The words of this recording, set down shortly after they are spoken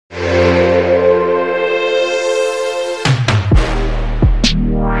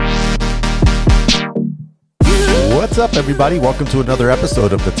What's up, everybody? Welcome to another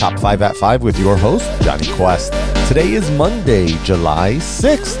episode of the Top 5 at 5 with your host, Johnny Quest. Today is Monday, July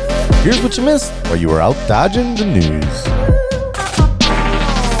 6th. Here's what you missed while you were out dodging the news.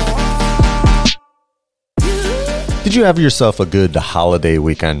 Did you have yourself a good holiday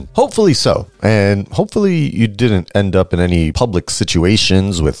weekend? Hopefully so. And hopefully you didn't end up in any public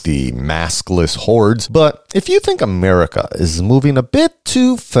situations with the maskless hordes. But if you think America is moving a bit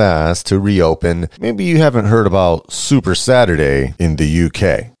too fast to reopen, maybe you haven't heard about Super Saturday in the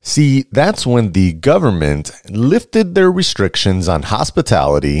UK. See, that's when the government lifted their restrictions on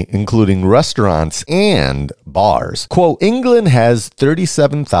hospitality, including restaurants and bars. Quote, England has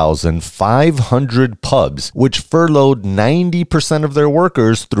 37,500 pubs, which furloughed 90% of their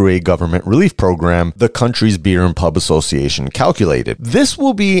workers through a government relief program, the country's Beer and Pub Association calculated. This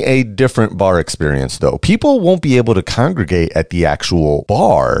will be a different bar experience, though. People won't be able to congregate at the actual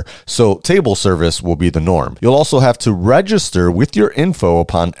bar, so table service will be the norm. You'll also have to register with your info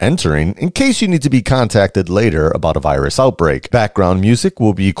upon entering in case you need to be contacted later about a virus outbreak. Background music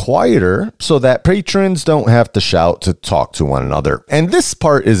will be quieter so that patrons don't have to shout to talk to one another. And this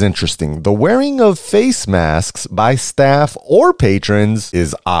part is interesting. The wearing of face masks by staff or patrons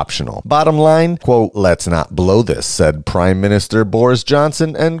is optional. Bottom line, quote, let's not blow this, said Prime Minister Boris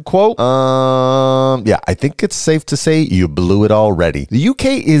Johnson, end quote. Yeah, I think it's safe to say you blew it already. The UK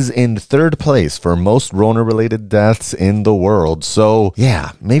is in third place for most Rona-related deaths in the world. So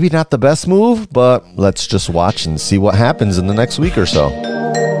yeah, maybe not the best move, but let's just watch and see what happens in the next week or so.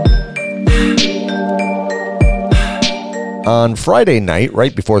 On Friday night,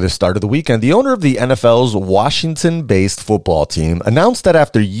 right before the start of the weekend, the owner of the NFL's Washington-based football team announced that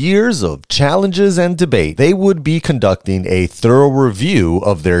after years of challenges and debate, they would be conducting a thorough review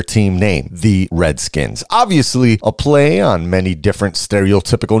of their team name, the Redskins. Obviously, a play on many different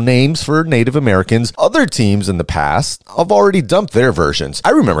stereotypical names for Native Americans. Other teams in the past have already dumped their versions. I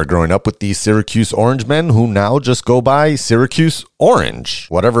remember growing up with the Syracuse Orangemen, who now just go by Syracuse Orange,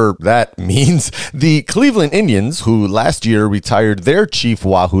 whatever that means. The Cleveland Indians, who last year retired their Chief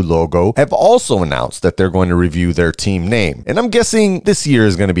Wahoo logo, have also announced that they're going to review their team name. And I'm guessing this year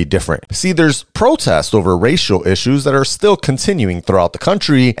is going to be different. See, there's protest over racial issues that are still continuing throughout the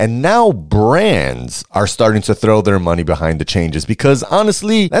country, and now brands are starting to throw their money behind the changes because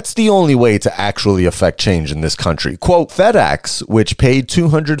honestly, that's the only way to actually affect change in this country. Quote, FedEx, which paid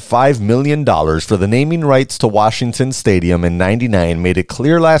 $205 million for the naming rights to Washington Stadium in '99, made it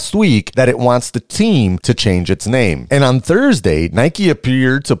clear last week that it wants the team to change its name. And on Thursday, Nike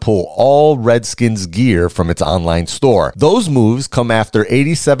appeared to pull all Redskins gear from its online store. Those moves come after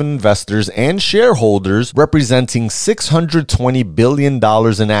 87 investors and shareholders representing $620 billion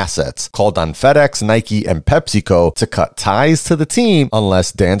in assets called on FedEx, Nike, and PepsiCo to cut ties to the team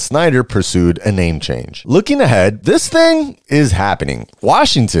unless Dan Snyder pursued a name change. Looking ahead, this thing is happening.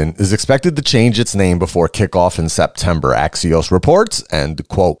 Washington is expected to change its name before kickoff in September, Axios reports, end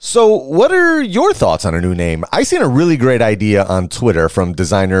quote. So what are your thoughts on a new name? I seen a really great idea on Twitter from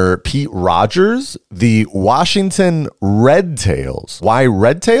designer Pete Rogers, the Washington Red Tails. Why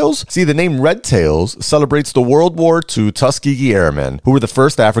Red Tails? See, the name Red Tails celebrates the World War II Tuskegee Airmen, who were the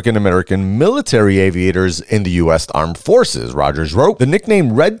first African-American military aviators in the U.S. Armed Forces, Rogers wrote. The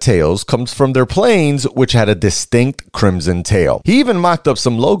nickname Red Tails comes from their planes, which had a distinct crimson tail. He even mocked up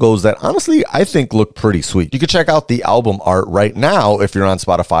some logos that honestly I think look pretty sweet. You can check out the album art right now if you're on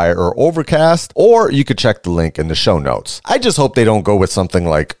Spotify or Overcast, or you could check the link in the show notes. I just hope they don't go with something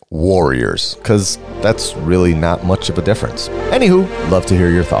like Warriors, because that's really not much of a difference. Anywho, love to hear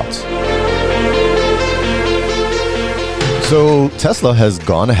your thoughts. So Tesla has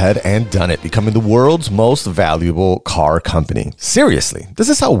gone ahead and done it, becoming the world's most valuable car company. Seriously, this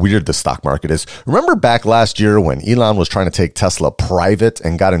is how weird the stock market is. Remember back last year when Elon was trying to take Tesla private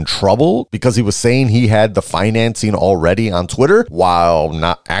and got in trouble because he was saying he had the financing already on Twitter while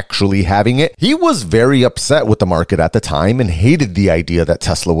not actually having it? He was very upset with the market at the time and hated the idea that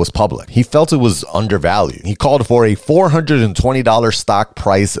Tesla was public. He felt it was undervalued. He called for a $420 stock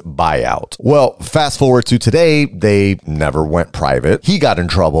price buyout. Well, fast forward to today, they never went private. He got in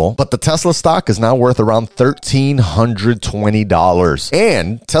trouble, but the Tesla stock is now worth around $1,320.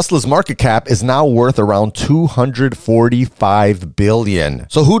 And Tesla's market cap is now worth around $245 billion.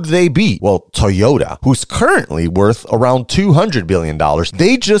 So who do they beat? Well, Toyota, who's currently worth around $200 billion.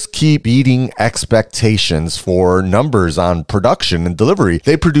 They just keep beating expectations for numbers on production and delivery.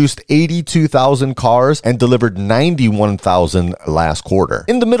 They produced 82,000 cars and delivered 91,000 last quarter.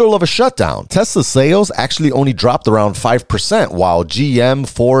 In the middle of a shutdown, Tesla sales actually only dropped around 5% 5%, while GM,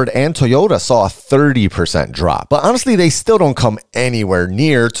 Ford, and Toyota saw a 30% drop. But honestly, they still don't come anywhere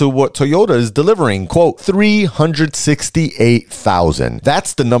near to what Toyota is delivering, quote, 368,000.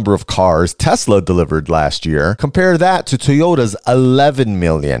 That's the number of cars Tesla delivered last year. Compare that to Toyota's 11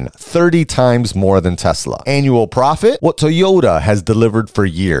 million, 30 times more than Tesla. Annual profit, what Toyota has delivered for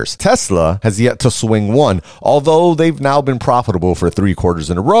years. Tesla has yet to swing one, although they've now been profitable for 3 quarters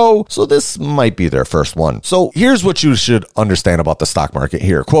in a row, so this might be their first one. So here's what you should understand about the stock market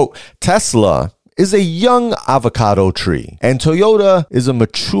here. Quote, Tesla is a young avocado tree, and Toyota is a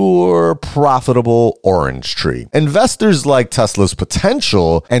mature, profitable orange tree. Investors like Tesla's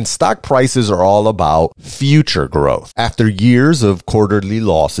potential, and stock prices are all about future growth. After years of quarterly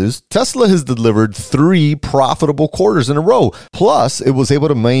losses, Tesla has delivered 3 profitable quarters in a row. Plus, it was able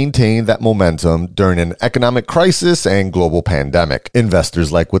to maintain that momentum during an economic crisis and global pandemic.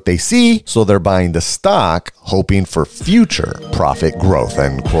 Investors like what they see, so they're buying the stock, hoping for future profit growth,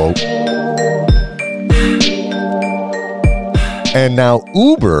 end quote. And now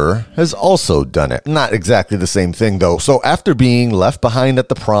Uber has also done it. Not exactly the same thing though. So after being left behind at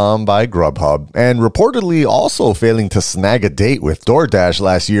the prom by Grubhub and reportedly also failing to snag a date with DoorDash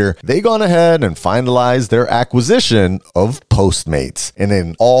last year, they gone ahead and finalized their acquisition of Postmates. In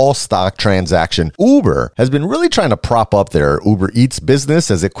an all-stock transaction, Uber has been really trying to prop up their Uber Eats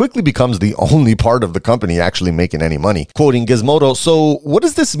business as it quickly becomes the only part of the company actually making any money. Quoting Gizmodo, so what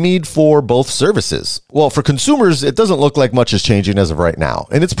does this mean for both services? Well, for consumers, it doesn't look like much is changing as of right now.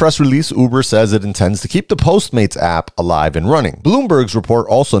 In its press release, Uber says it intends to keep the Postmates app alive and running. Bloomberg's report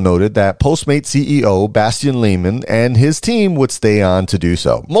also noted that Postmates CEO Bastian Lehmann and his team would stay on to do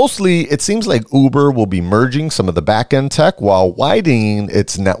so. Mostly, it seems like Uber will be merging some of the back-end tech while widening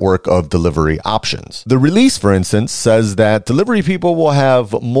its network of delivery options. The release, for instance, says that delivery people will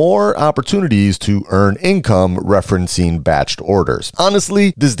have more opportunities to earn income referencing batched orders.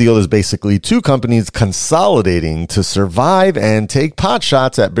 Honestly, this deal is basically 2 companies consolidating to survive and take pot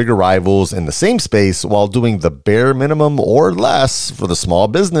shots at bigger rivals in the same space while doing the bare minimum or less for the small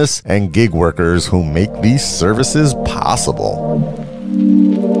business and gig workers who make these services possible.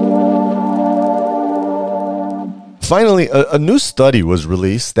 Finally, a new study was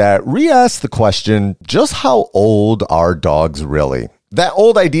released that re-asked the question, just how old are dogs really? That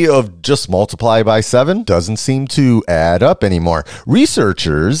old idea of just multiply by 7 doesn't seem to add up anymore.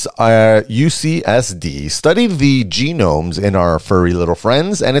 Researchers at UCSD studied the genomes in our furry little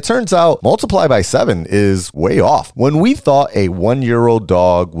friends, and it turns out multiply by 7 is way off. When we thought a 1-year-old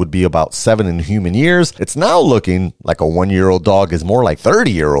dog would be about 7 in human years, it's now looking like a 1-year-old dog is more like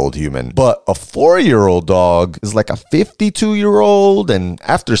 30-year-old human. But a 4-year-old dog is like a 52-year-old, and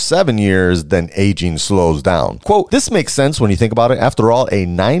after 7 years, then aging slows down. Quote, this makes sense when you think about it. After all, a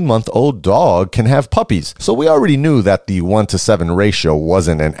 9-month-old dog can have puppies, so we already knew that the 1-to-7 ratio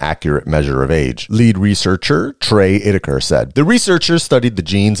wasn't an accurate measure of age. Lead researcher Trey Itaker said, the researchers studied the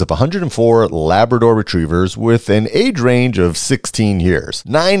genes of 104 Labrador retrievers with an age range of 16 years.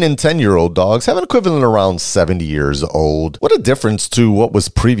 9 and 10-year-old dogs have an equivalent around 70 years old. What a difference to what was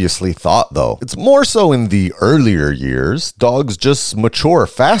previously thought, though. It's more so in the earlier years, dogs just mature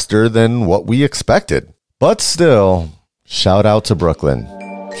faster than what we expected. But still, shout out to Brooklyn.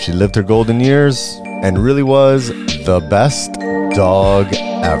 She lived her golden years and really was the best dog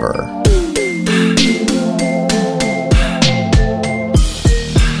ever.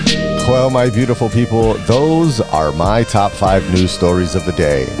 Well, my beautiful people, those are my top 5 news stories of the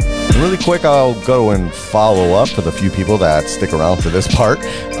day. Really quick, I'll go and follow up for the few people that stick around for this part.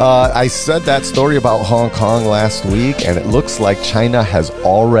 I said that story about Hong Kong last week, and it looks like China has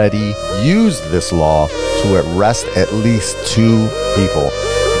already used this law to arrest at least 2 people.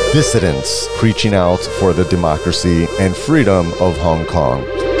 Dissidents preaching out for the democracy and freedom of Hong Kong.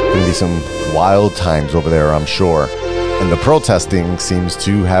 Going to be some wild times over there, I'm sure. And the protesting seems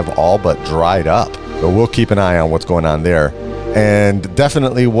to have all but dried up. But we'll keep an eye on what's going on there. And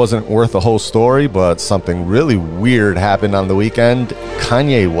definitely wasn't worth the whole story, but something really weird happened on the weekend.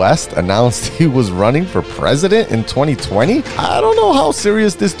 Kanye West announced he was running for president in 2020. I don't know how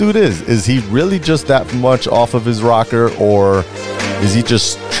serious this dude is. Is he really just that much off of his rocker, or is he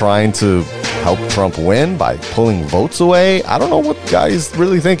just trying to help Trump win by pulling votes away? I don't know what the guy is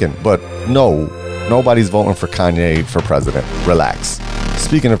really thinking, but no, nobody's voting for Kanye for president. Relax.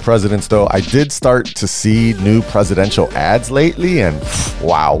 Speaking of presidents, though, I did start to see new presidential ads lately, and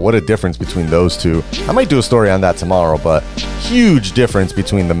wow, what a difference between those two. I might do a story on that tomorrow, but huge difference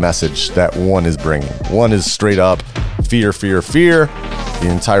between the message that one is bringing. One is straight up fear, fear, fear.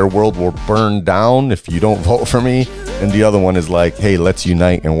 The entire world will burn down if you don't vote for me. And the other one is like, hey, let's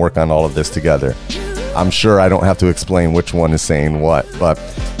unite and work on all of this together. I'm sure I don't have to explain which one is saying what. But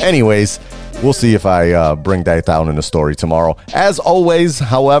anyways, we'll see if I bring that down in the story tomorrow. As always,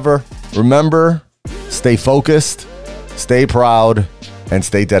 however, remember, stay focused, stay proud, and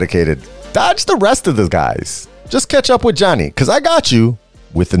stay dedicated. Dodge the rest of the guys. Just catch up with Johnny, because I got you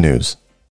with the news.